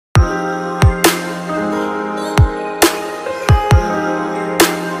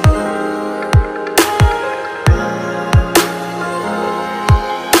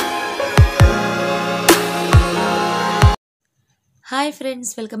Hi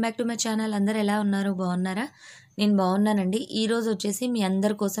friends, welcome back to my channel. అందరూ ఎలా ఉన్నారు? బాగున్నారా? నేను బాగున్నానండి. ఈరోజు వచ్చేసి మీ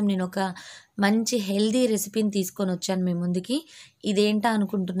అందరి కోసం నేను ఒక మంచి హెల్దీ రెసిపీని తీసుకొని వచ్చాను మీ ముందుకి. ఇదేంటా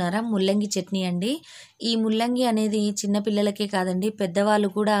అనుకుంటున్నారా? ముల్లంగి చట్నీ అండి. ఈ ముల్లంగి అనేది చిన్నపిల్లలకే కాదండి,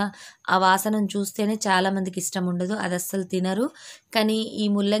 పెద్దవాళ్ళు కూడా ఆ వాసనను చూస్తేనే చాలామందికి ఇష్టం ఉండదు, అది అస్సలు తినరు. కానీ ఈ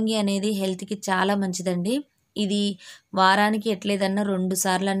ముల్లంగి అనేది హెల్త్కి చాలా మంచిదండి. ఇది వారానికి ఎట్లేదన్నా 2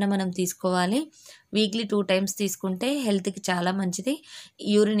 సార్లన్నా మనం తీసుకోవాలి. వీక్లీ 2 టైమ్స్ తీసుకుంటే హెల్త్కి చాలా మంచిది.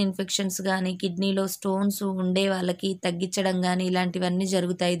 యూరిన్ ఇన్ఫెక్షన్స్ కానీ, కిడ్నీలో స్టోన్స్ ఉండే వాళ్ళకి తగ్గించడం కానీ ఇలాంటివన్నీ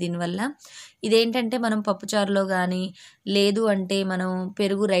జరుగుతాయి దీనివల్ల. ఇదేంటంటే మనం పప్పుచారులో కానీ, లేదు అంటే మనం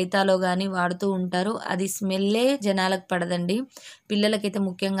పెరుగు రైతాలో కానీ వాడుతూ ఉంటారు. అది స్మెల్లే జనాలకు పడదండి, పిల్లలకైతే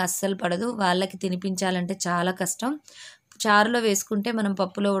ముఖ్యంగా అస్సలు పడదు. వాళ్ళకి తినిపించాలంటే చాలా కష్టం. చారులో వేసుకుంటే మనం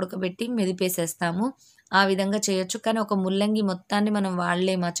పప్పులో ఉడకబెట్టి మెదిపేసేస్తాము, ఆ విధంగా చేయొచ్చు. కానీ ఒక ముల్లంగి మొత్తాన్ని మనం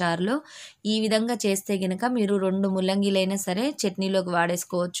వాడలేము ఆ చారులో. ఈ విధంగా చేస్తే గనక మీరు 2 ముల్లంగిలైనా సరే చట్నీలోకి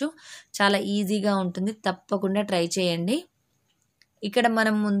వాడేసుకోవచ్చు. చాలా ఈజీగా ఉంటుంది, తప్పకుండా ట్రై చేయండి. ఇక్కడ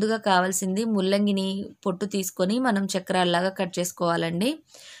మనం ముందుగా కావాల్సింది ముల్లంగిని పొట్టు తీసుకొని మనం చక్రాల్లాగా కట్ చేసుకోవాలండి.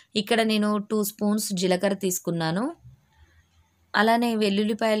 ఇక్కడ నేను 2 స్పూన్స్ జీలకర్ర తీసుకున్నాను. అలానే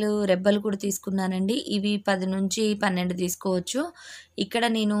వెల్లుల్లిపాయలు రెబ్బలు కూడా తీసుకున్నానండి. ఇవి 10 నుంచి 12 తీసుకోవచ్చు. ఇక్కడ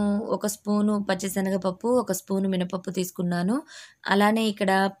నేను 1 స్పూను పచ్చిశనగపప్పు, 1 స్పూను మినపప్పు తీసుకున్నాను. అలానే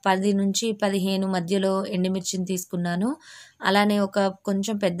ఇక్కడ 10 నుంచి 15 మధ్యలో ఎండుమిర్చిని తీసుకున్నాను. అలానే ఒక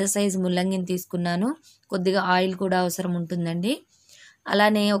కొంచెం పెద్ద సైజు ముల్లంగిని తీసుకున్నాను. కొద్దిగా ఆయిల్ కూడా అవసరం ఉంటుందండి.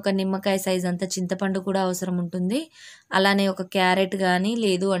 అలానే ఒక నిమ్మకాయ సైజ్ అంత చింతపండు కూడా అవసరం ఉంటుంది. అలానే ఒక క్యారెట్ కానీ,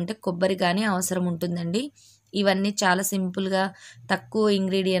 లేదు అంటే కొబ్బరి కానీ అవసరం ఉంటుందండి. ఇవన్నీ చాలా సింపుల్గా తక్కువ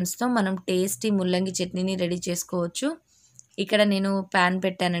ఇంగ్రీడియంట్స్తో మనం టేస్టీ ముల్లంగి చట్నీని రెడీ చేసుకోవచ్చు. ఇక్కడ నేను ప్యాన్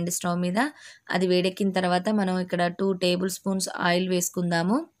పెట్టానండి స్టవ్ మీద. అది వేడెక్కిన తర్వాత మనం ఇక్కడ 2 టేబుల్ స్పూన్స్ ఆయిల్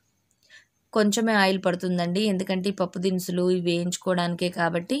వేసుకుందాము. కొంచెమే ఆయిల్ పడుతుందండి, ఎందుకంటే ఈ పప్పు దినుసులు ఇవి వేయించుకోవడానికే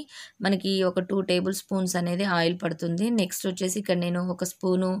కాబట్టి మనకి ఒక 2 టేబుల్ స్పూన్స్ అనేది ఆయిల్ పడుతుంది. నెక్స్ట్ వచ్చేసి ఇక్కడ నేను 1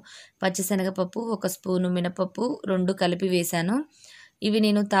 స్పూను పచ్చిశనగపప్పు, 1 స్పూను మినపప్పు 2 కలిపి వేశాను. ఇవి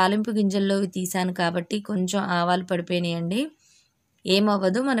నేను తాలింపు గింజల్లో తీసాను కాబట్టి కొంచెం ఆవాలు పడిపోయినాయండి.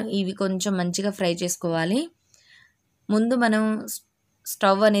 ఏమవ్వదు, మనం ఇవి కొంచెం మంచిగా ఫ్రై చేసుకోవాలి. ముందు మనం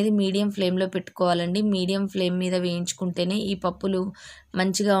స్టవ్ అనేది మీడియం ఫ్లేమ్లో పెట్టుకోవాలండి. మీడియం ఫ్లేమ్ మీద వేయించుకుంటేనే ఈ పప్పులు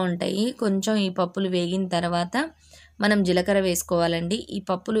మంచిగా ఉంటాయి. కొంచెం ఈ పప్పులు వేగిన తర్వాత మనం జీలకర్ర వేసుకోవాలండి. ఈ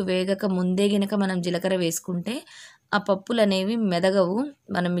పప్పులు వేగక ముందే గనక మనం జీలకర్ర వేసుకుంటే ఆ పప్పులు అనేవి మెదగవు.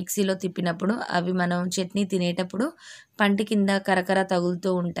 మనం మిక్సీలో తిప్పినప్పుడు అవి మనం చట్నీ తినేటప్పుడు పంటి కింద కరకర తగులుతూ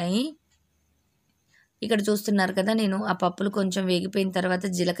ఉంటాయి. ఇక్కడ చూస్తున్నారు కదా, నేను ఆ పప్పులు కొంచెం వేగిపోయిన తర్వాత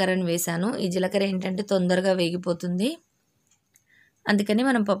జీలకర్రను వేశాను. ఈ జీలకర్ర ఏంటంటే తొందరగా వేగిపోతుంది, అందుకని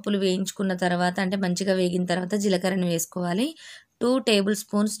మనం పప్పులు వేయించుకున్న తర్వాత అంటే మంచిగా వేగిన తర్వాత జీలకర్రను వేసుకోవాలి. 2 టేబుల్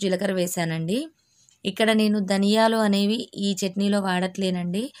స్పూన్స్ జీలకర్ర వేశానండి. ఇక్కడ నేను ధనియాలు అనేవి ఈ చట్నీలో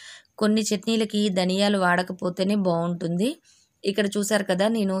వాడట్లేనండి. కొన్ని చట్నీలకి ధనియాలు వాడకపోతేనే బాగుంటుంది. ఇక్కడ చూసారు కదా,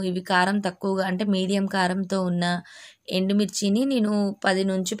 నేను ఇవి కారం తక్కువగా అంటే మీడియం కారంతో ఉన్న ఎండుమిర్చిని నేను 10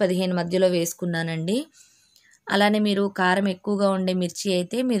 నుంచి 15 మధ్యలో వేసుకున్నానండి. అలానే మీరు కారం ఎక్కువగా ఉండే మిర్చి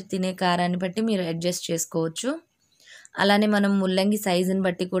అయితే మీరు తినే కారాన్ని బట్టి మీరు అడ్జస్ట్ చేసుకోవచ్చు. అలానే మనం ముల్లంగి సైజుని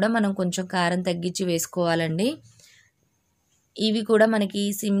బట్టి కూడా మనం కొంచెం కారం తగ్గించి వేసుకోవాలండి. ఇవి కూడా మనకి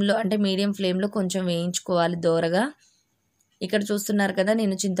సిమ్లో అంటే మీడియం ఫ్లేమ్లో కొంచెం వేయించుకోవాలి దోరగా. ఇక్కడ చూస్తున్నారు కదా,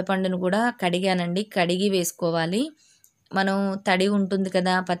 నేను చింతపండును కూడా కడిగానండి, కడిగి వేసుకోవాలి. మనం తడి ఉంటుంది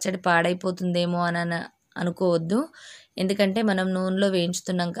కదా, పచ్చడి పాడైపోతుందేమో అని అనుకోవద్దు, ఎందుకంటే మనం నూనెలో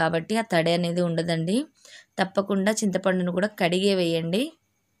వేయించుతున్నాం కాబట్టి ఆ తడి అనేది ఉండదండి. తప్పకుండా చింతపండును కూడా కడిగే వేయండి.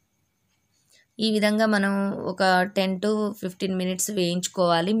 ఈ విధంగా మనం ఒక 10 to 15 మినిట్స్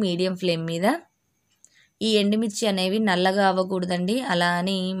వేయించుకోవాలి మీడియం ఫ్లేమ్ మీద. ఈ ఎండుమిర్చి అనేవి నల్లగా అవ్వకూడదండి, అలా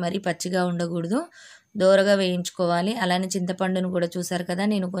అని మరి పచ్చిగా ఉండకూడదు, దోరగా వేయించుకోవాలి. అలానే చింతపండును కూడా చూసారు కదా,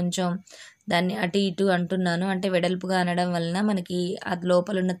 నేను కొంచెం దాన్ని అటు ఇటు అంటున్నాను, అంటే వెడల్పుగా అనడం వలన మనకి అది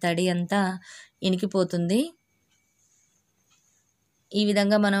లోపల ఉన్న తడి అంతా ఇనికిపోతుంది. ఈ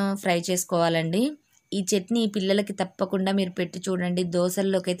విధంగా మనం ఫ్రై చేసుకోవాలండి. ఈ చట్నీ పిల్లలకి తప్పకుండా మీరు పెట్టి చూడండి,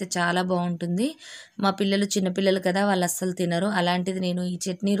 దోశల్లోకి అయితే చాలా బాగుంటుంది. మా పిల్లలు చిన్నపిల్లలు కదా, వాళ్ళు అస్సలు తినరు. అలాంటిది నేను ఈ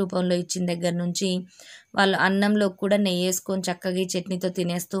చట్నీ రూపంలో ఇచ్చిన దగ్గర నుంచి వాళ్ళు అన్నంలో కూడా నెయ్యి వేసుకొని చక్కగా ఈ చట్నీతో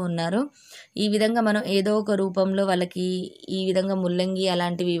తినేస్తూ ఉన్నారు. ఈ విధంగా మనం ఏదో ఒక రూపంలో వాళ్ళకి ఈ విధంగా ముల్లంగి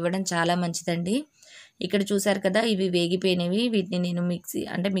అలాంటివి ఇవ్వడం చాలా మంచిదండి. ఇక్కడ చూసారు కదా, ఇవి వేగిపోయినవి. వీటిని నేను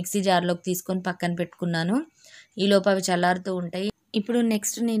మిక్సీ జార్లోకి తీసుకొని పక్కన పెట్టుకున్నాను. ఈలోపు అవి చల్లారుతూ ఉంటాయి. ఇప్పుడు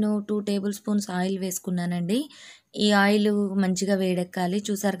నెక్స్ట్ నేను 2 టేబుల్ స్పూన్స్ ఆయిల్ వేసుకున్నానండి. ఈ ఆయిల్ మంచిగా వేడెక్కాలి.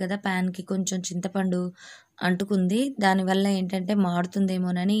 చూసారు కదా, ప్యాన్కి కొంచెం చింతపండు అంటుకుంది, దానివల్ల ఏంటంటే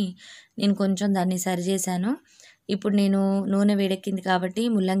మాడుతుందేమోనని నేను కొంచెం దాన్ని సరి చేశాను. ఇప్పుడు నేను నూనె వేడెక్కింది కాబట్టి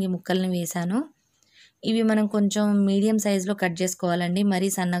ముల్లంగి ముక్కల్ని వేశాను. ఇవి మనం కొంచెం మీడియం సైజులో కట్ చేసుకోవాలండి. మరీ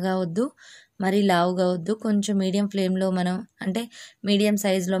సన్నగా వద్దు, మరీ లావుగా వద్దు. కొంచెం మీడియం ఫ్లేమ్లో మనం అంటే మీడియం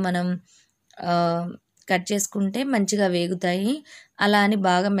సైజులో మనం కట్ చేసుకుంటే మంచిగా వేగుతాయి. అలా అని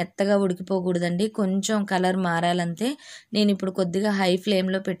బాగా మెత్తగా ఉడికిపోకూడదండి. కొంచెం కలర్ మారాలంతే. నేను ఇప్పుడు కొద్దిగా హై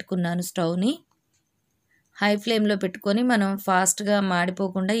ఫ్లేమ్లో పెట్టుకున్నాను స్టవ్ని. హై ఫ్లేమ్లో పెట్టుకొని మనం ఫాస్ట్గా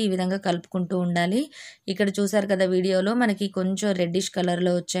మాడిపోకుండా ఈ విధంగా కలుపుకుంటూ ఉండాలి. ఇక్కడ చూసారు కదా వీడియోలో మనకి కొంచెం రెడ్డిష్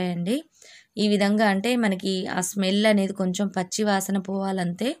కలర్లో వచ్చాయండి. ఈ విధంగా అంటే మనకి ఆ స్మెల్ అనేది కొంచెం పచ్చి వాసన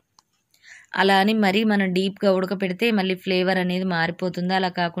పోవాలంతే. అలా అని మరీ మనం డీప్గా ఉడకపెడితే మళ్ళీ ఫ్లేవర్ అనేది మారిపోతుంది. అలా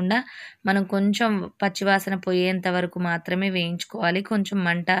కాకుండా మనం కొంచెం పచ్చివాసన పోయేంత వరకు మాత్రమే వేయించుకోవాలి, కొంచెం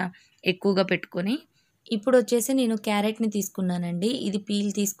మంట ఎక్కువగా పెట్టుకొని. ఇప్పుడు వచ్చేసి నేను క్యారెట్ని తీసుకున్నానండి. ఇది పీల్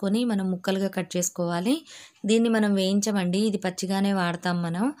తీసుకొని మనం ముక్కలుగా కట్ చేసుకోవాలి. దీన్ని మనం వేయించమండి, ఇది పచ్చిగానే వాడతాం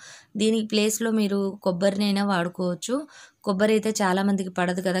మనం. దీనికి ప్లేస్లో మీరు కొబ్బరినైనా వాడుకోవచ్చు. కొబ్బరి అయితే చాలామందికి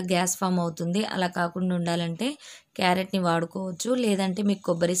పడదు కదా, గ్యాస్ ఫామ్ అవుతుంది. అలా కాకుండా ఉండాలంటే క్యారెట్ని వాడుకోవచ్చు. లేదంటే మీకు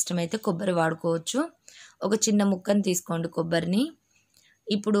కొబ్బరి ఇష్టమైతే కొబ్బరి వాడుకోవచ్చు. ఒక చిన్న ముక్కను తీసుకోండి కొబ్బరిని.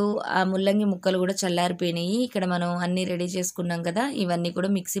 ఇప్పుడు ఆ ముల్లంగి ముక్కలు కూడా చల్లారిపోయినాయి. ఇక్కడ మనం అన్నీ రెడీ చేసుకున్నాం కదా, ఇవన్నీ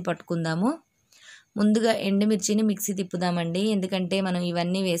కూడా మిక్సీ పట్టుకుందాము. ముందుగా ఎండుమిర్చిని మిక్సీ తిప్పుదామండి, ఎందుకంటే మనం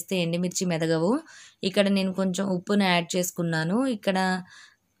ఇవన్నీ వేస్తే ఎండుమిర్చి మెదగవు. ఇక్కడ నేను కొంచెం ఉప్పును యాడ్ చేసుకున్నాను. ఇక్కడ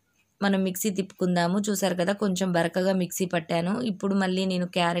మనం మిక్సీ తిప్పుకుందాము. చూసారు కదా కొంచెం బరకగా మిక్సీ పట్టాను. ఇప్పుడు మళ్ళీ నేను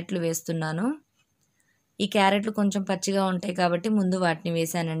క్యారెట్లు వేస్తున్నాను. ఈ క్యారెట్లు కొంచెం పచ్చిగా ఉంటాయి కాబట్టి ముందు వాటిని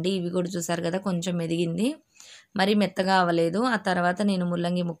వేసానండి. ఇవి కూడా చూసారు కదా కొంచెం మెదిగింది, మరీ మెత్తగా అవ్వలేదు. ఆ తర్వాత నేను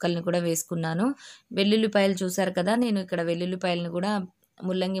ముల్లంగి ముక్కల్ని కూడా వేసుకున్నాను. వెల్లుల్లిపాయలు చూసారు కదా, నేను ఇక్కడ వెల్లుల్లిపాయలను కూడా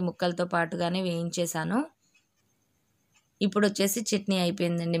ముల్లంగి ముక్కలతో పాటుగానే వేయించేశాను. ఇప్పుడు వచ్చేసి చట్నీ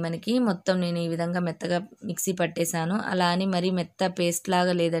అయిపోయిందండి మనకి. మొత్తం నేను ఈ విధంగా మెత్తగా మిక్సీ పట్టేశాను. అలా అని మరీ మెత్త పేస్ట్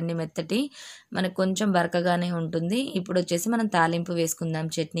లాగా లేదండి, మెత్తటి మనకు కొంచెం బరకగానే ఉంటుంది. ఇప్పుడు వచ్చేసి మనం తాలింపు వేసుకుందాం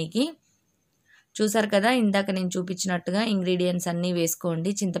చట్నీకి. చూసారు కదా ఇందాక నేను చూపించినట్టుగా ఇంగ్రీడియంట్స్ అన్నీ వేసుకోండి.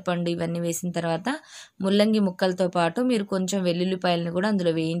 చింతపండు ఇవన్నీ వేసిన తర్వాత ముల్లంగి ముక్కలతో పాటు మీరు కొంచెం వెల్లుల్లిపాయలను కూడా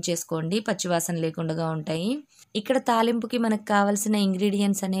అందులో వేయించేసుకోండి, పచ్చివాసన లేకుండా ఉంటాయి. ఇక్కడ తాలింపుకి మనకు కావాల్సిన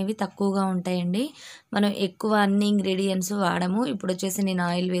ఇంగ్రీడియంట్స్ అనేవి తక్కువగా ఉంటాయండి. మనం ఎక్కువ అన్ని ఇంగ్రీడియంట్స్ వాడము. ఇప్పుడు వచ్చేసి నేను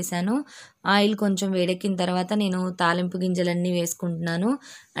ఆయిల్ వేశాను. ఆయిల్ కొంచెం వేడెక్కిన తర్వాత నేను తాలింపు గింజలన్నీ వేసుకుంటున్నాను.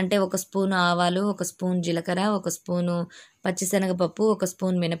 అంటే 1 స్పూను ఆవాలు, 1 స్పూన్ జీలకర్ర, 1 స్పూను పచ్చిశనగపప్పు, 1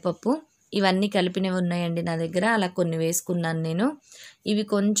 స్పూన్ మినపప్పు, ఇవన్నీ కలిపినవి ఉన్నాయండి నా దగ్గర. అలా కొన్ని వేసుకున్నాను నేను. ఇవి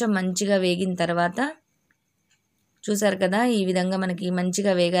కొంచెం మంచిగా వేగిన తర్వాత చూసారు కదా ఈ విధంగా మనకి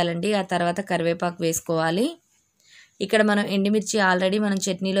మంచిగా వేగాలండి. ఆ తర్వాత కరివేపాకు వేసుకోవాలి. ఇక్కడ మనం ఎండుమిర్చి ఆల్రెడీ మనం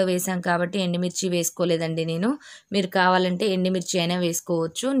చట్నీలో వేసాం కాబట్టి ఎండుమిర్చి వేసుకోలేదండి నేను. మీరు కావాలంటే ఎండుమిర్చి అయినా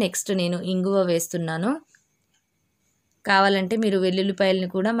వేసుకోవచ్చు. నెక్స్ట్ నేను ఇంగువ వేస్తున్నాను. కావాలంటే మీరు వెల్లుల్లిపాయలని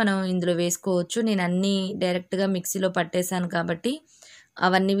కూడా మనం ఇందులో వేసుకోవచ్చు. నేను అన్నీ డైరెక్ట్గా మిక్సీలో పట్టేశాను కాబట్టి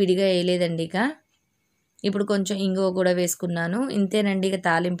అవన్నీ విడిగా వేయలేదండి. ఇప్పుడు కొంచెం ఇంగువ కూడా వేసుకున్నాను. ఇంతేనండి, ఇక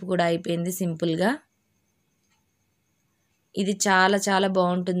తాలింపు కూడా అయిపోయింది సింపుల్గా. ఇది చాలా చాలా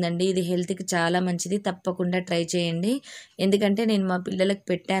బాగుంటుందండి. ఇది హెల్త్కి చాలా మంచిది. తప్పకుండా ట్రై చేయండి. ఎందుకంటే నేను మా పిల్లలకు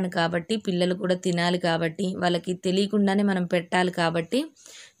పెట్టాను కాబట్టి, పిల్లలు కూడా తినాలి కాబట్టి, వాళ్ళకి తెలియకుండానే మనం పెట్టాలి కాబట్టి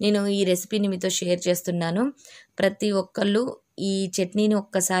నేను ఈ రెసిపీని మీతో షేర్ చేస్తున్నాను. ప్రతి ఒక్కళ్ళు ఈ చట్నీని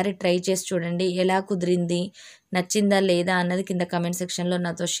ఒక్కసారి ట్రై చేసి చూడండి. ఎలా కుదిరింది, నచ్చిందా లేదా అన్నది కింద కామెంట్ సెక్షన్లో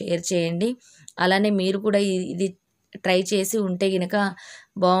నాతో షేర్ చేయండి. అలానే మీరు కూడా ఇది ట్రై చేసి ఉంటే గనక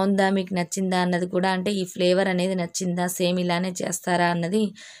బాగుందా, మీకు నచ్చిందా అన్నది కూడా, అంటే ఈ ఫ్లేవర్ అనేది నచ్చిందా, సేమ్ ఇలానే చేస్తారా అన్నది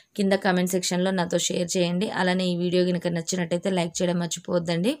కింద కామెంట్ సెక్షన్లో నాతో షేర్ చేయండి. అలానే ఈ వీడియో కనుక నచ్చినట్టయితే లైక్ చేయడం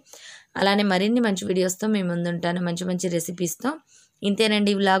మర్చిపోవద్దండి. అలానే మరిన్ని మంచి వీడియోస్తో మేము ముందుంటాను, మంచి మంచి రెసిపీస్తో.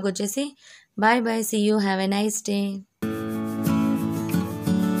 ఇంతేనండి ఈ వ్లాగ్ వచ్చేసి. Bye bye, see you, have a nice day.